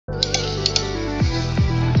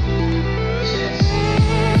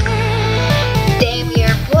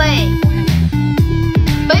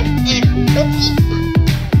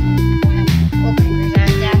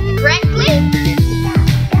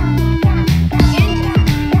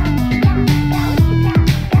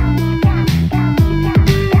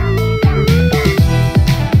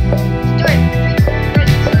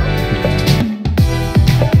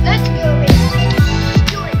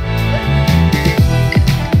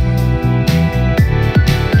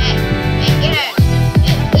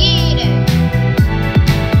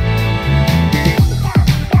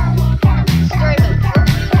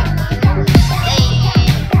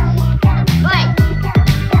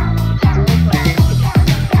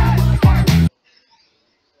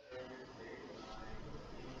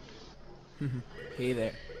Hey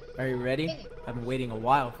there. Are you ready? I've been waiting a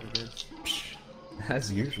while for this.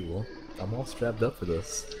 As usual, I'm all strapped up for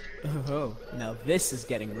this. Oh, now this is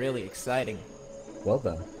getting really exciting. Well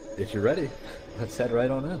then, if you're ready, let's head right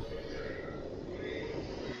on in.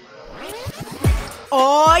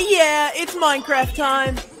 Oh yeah, it's Minecraft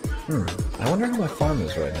time! I wonder how my farm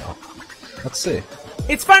is right now. Let's see.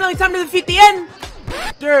 It's finally time to defeat the end!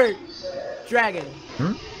 Dirt! Dragon.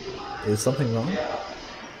 Is something wrong?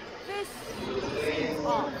 This is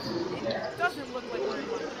off. It doesn't look like we're in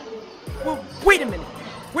Minecraft. Well, wait a minute.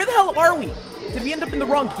 Where the hell are we? Did we end up in the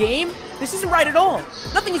wrong game? This isn't right at all.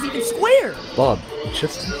 Nothing is even square. Bob,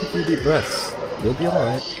 just take a few deep breaths. You'll be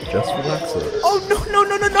alright. Just relax a little. Oh,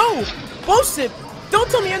 no. Bosip, don't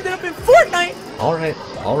tell me I ended up in Fortnite.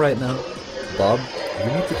 Alright now. Bob, you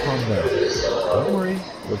need to calm down. Don't worry,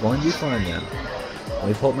 we're going to be fine now. Let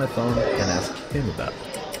me pull up my phone and ask him about it.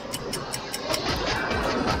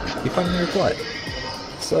 He finally replied.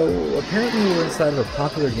 So, apparently we're inside of a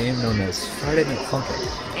popular game known as Friday Night Funkin.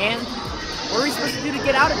 And what are we supposed to do to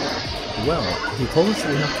get out of here? Well, he told us that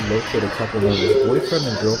we have to locate a couple known as boyfriend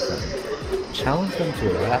and girlfriend, challenge them to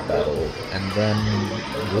a rap battle, and then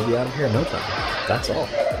we'll be out of here in no time. That's all.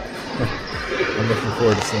 I'm looking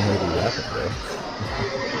forward to seeing how we do rapping, though.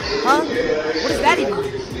 Huh? What does that even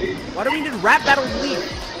mean? Why do we need a rap battle to leave?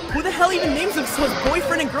 Who the hell even names themselves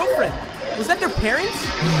boyfriend and girlfriend? Was that their parents?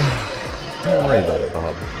 Don't worry about it,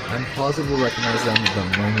 Bob. I'm positive we'll recognize them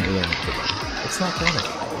the moment we enter them. It's not panic.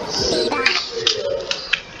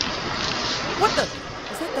 What the?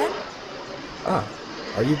 Is that them? Ah,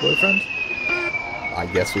 are you boyfriend? I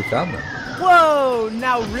guess we found them. Whoa,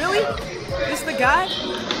 now really? This the guy?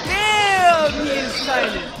 Damn, he is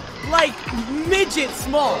tiny. Like, midget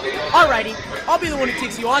small. Alrighty, I'll be the one who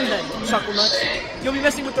takes you on then, Chuckle Nuts. You'll be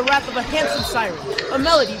messing with the wrath of a handsome siren, a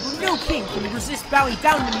melody where no king can resist bowing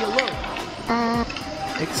down to me alone.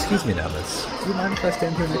 Excuse me now, miss. Do you mind if I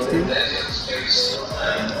stand here next to you?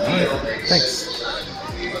 Alright, thanks.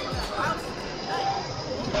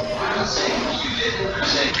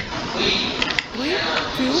 Three,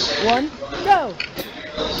 two, one, go!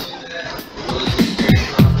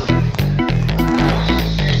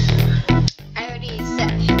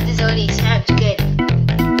 This already sounds good.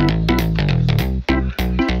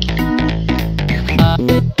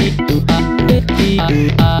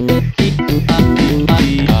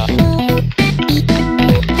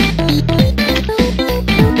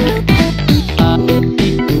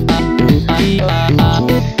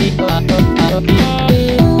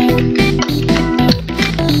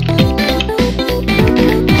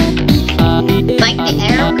 Like the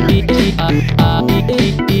arrow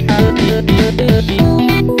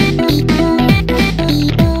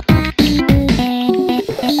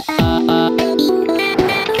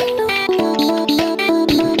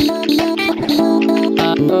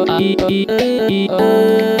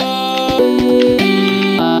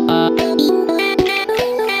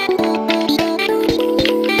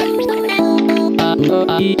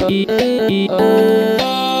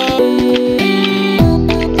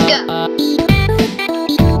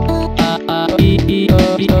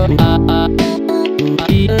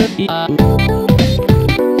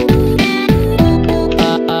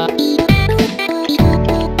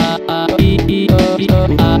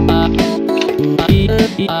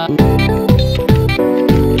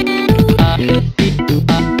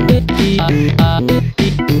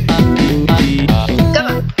Come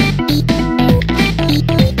on.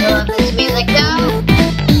 You love this music though?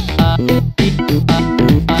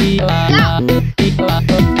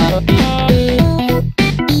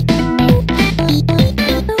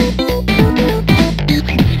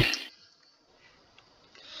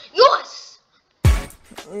 Yes!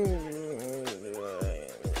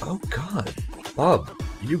 Oh god. Bob,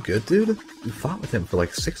 you good, dude? You fought with him for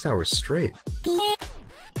like 6 hours straight.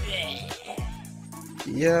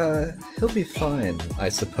 Yeah, he'll be fine, I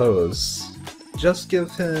suppose. Just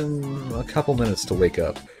give him a couple minutes to wake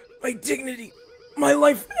up. My dignity, my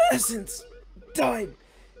life essence, died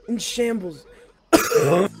in shambles.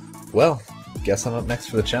 Well, guess I'm up next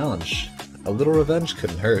for the challenge. A little revenge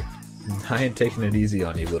couldn't hurt. I ain't taking it easy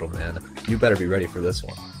on you, little man. You better be ready for this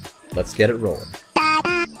one. Let's get it rolling.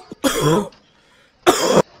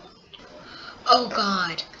 Oh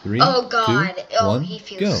god. Three, Oh god. two, Oh, one, he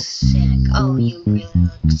feels go. sick. Oh, you really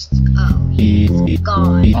look. Oh, he's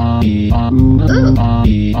gone. Ooh.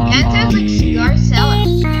 That sounds like cigar seller.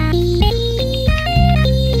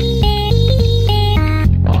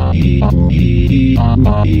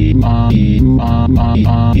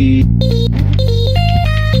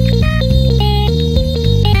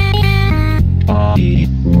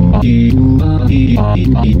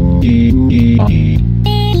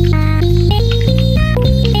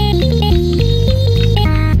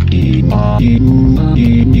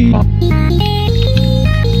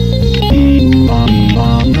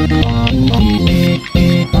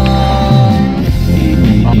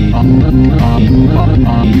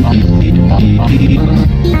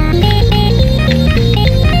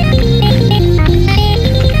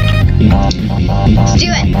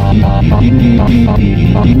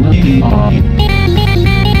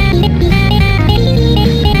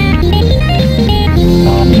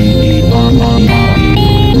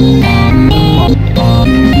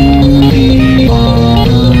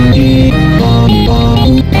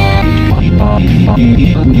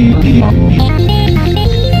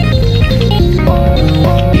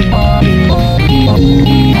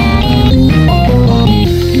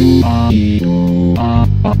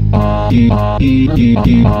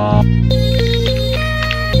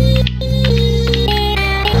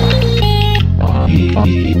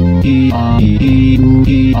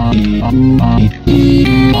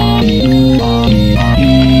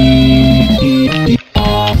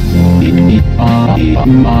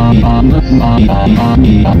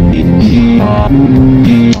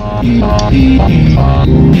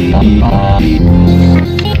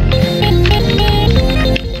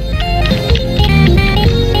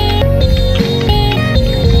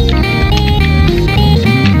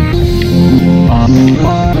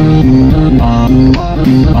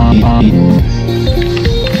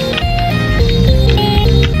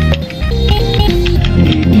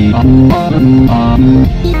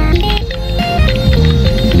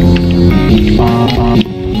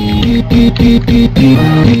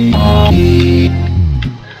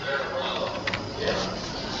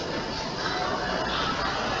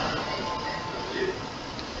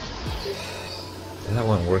 That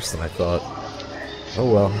went worse than I thought. Oh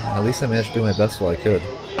well, at least I managed to do my best while I could.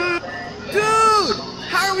 Dude!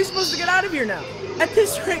 How are we supposed to get out of here now? At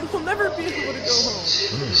this rate, we'll never be able to go home.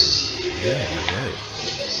 Yeah, you're right.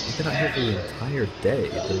 We've been out here for the entire day.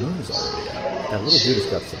 The moon is already out. That little dude has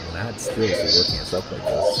got some mad skills for working us up like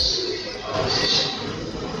this.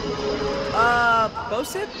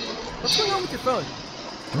 Bosip? What's going on with your phone?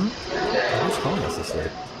 Who's calling us this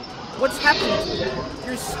late? What's happening to you?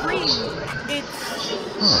 Your screen, it's...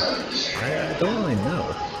 I don't really know.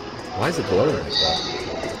 Why is it glowing like that?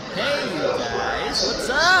 Hey you guys, what's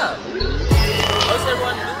up? How's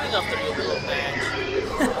everyone doing after your little match?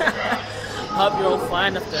 Hope you're all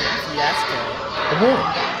fine after the fiasco.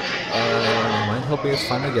 Mind helping us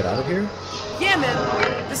finally get out of here? Yeah,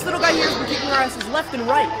 man. This little guy here has been kicking our asses left and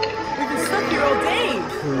right. We've been stuck here all day.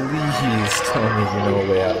 Please tell me you know a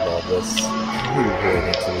way out of all this. We really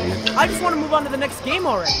need to leave. I just want to move on to the next game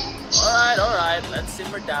already. Alright, let's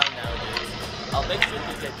simmer down now, dude. I'll make sure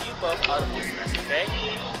to get you both out of this mess, okay?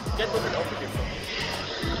 Get moving over here for me.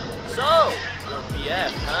 So, you're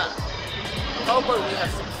BF, huh? How about we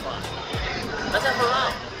have some fun? Let's have a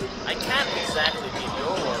round. I can't exactly be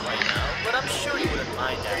your war right now, but I'm sure you wouldn't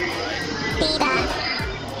mind that, right?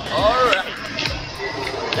 Alright.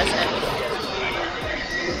 Let's end it here.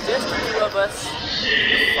 Just the two of us.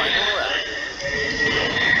 Final round.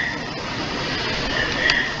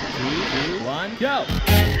 3, 2, 1, go!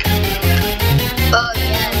 Oh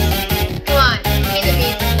yes. Come on, give me the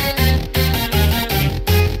beat.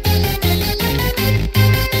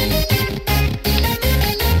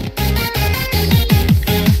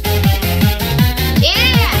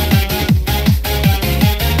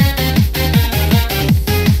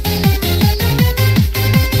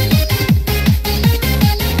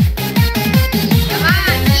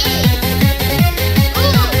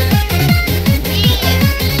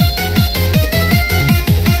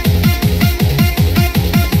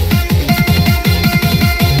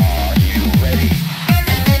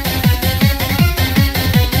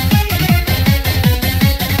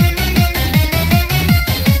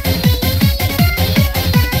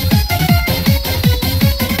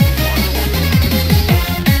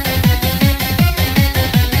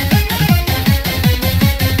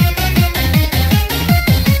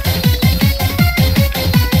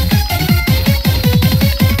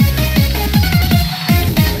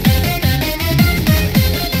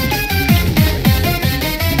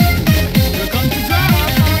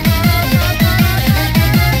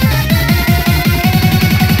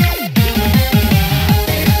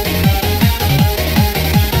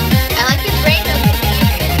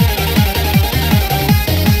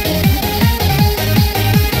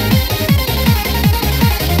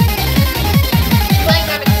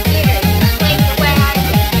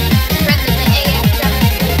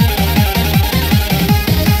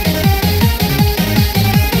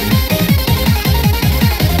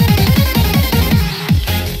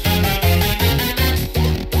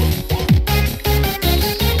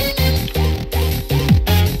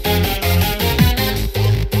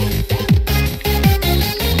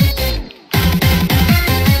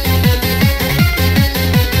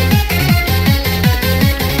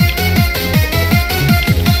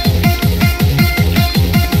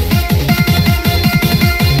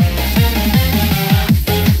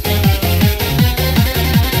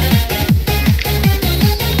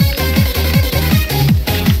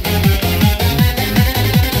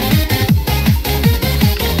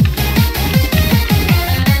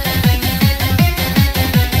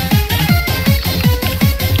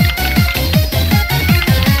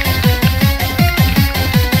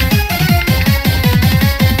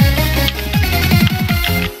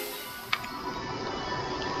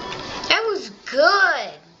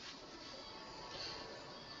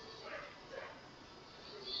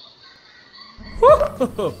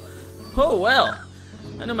 Oh well.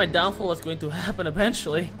 I knew my downfall was going to happen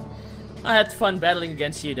eventually. I had fun battling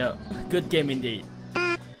against you though. Good game indeed.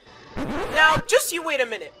 Now, just you wait a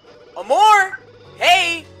minute. Amor!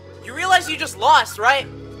 Hey! You realize you just lost, right?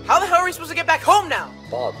 How the hell are we supposed to get back home now?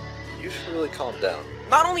 Bob, you should really calm down.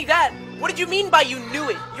 Not only that, what did you mean by you knew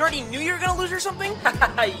it? You already knew you were gonna lose or something?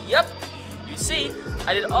 Yup. You see,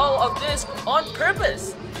 I did all of this on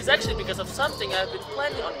purpose. It's actually because of something I've been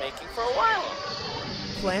planning on making for a while.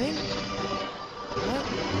 Planning?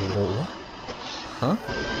 What? Huh?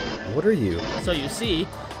 What are you? So you see,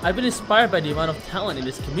 I've been inspired by the amount of talent in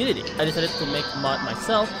this community. I decided to make a mod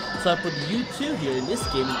myself, so I put you two here in this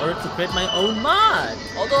game in order to create my own mod.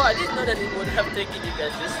 Although I didn't know that it would have taken you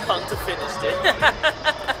guys this long to finish it.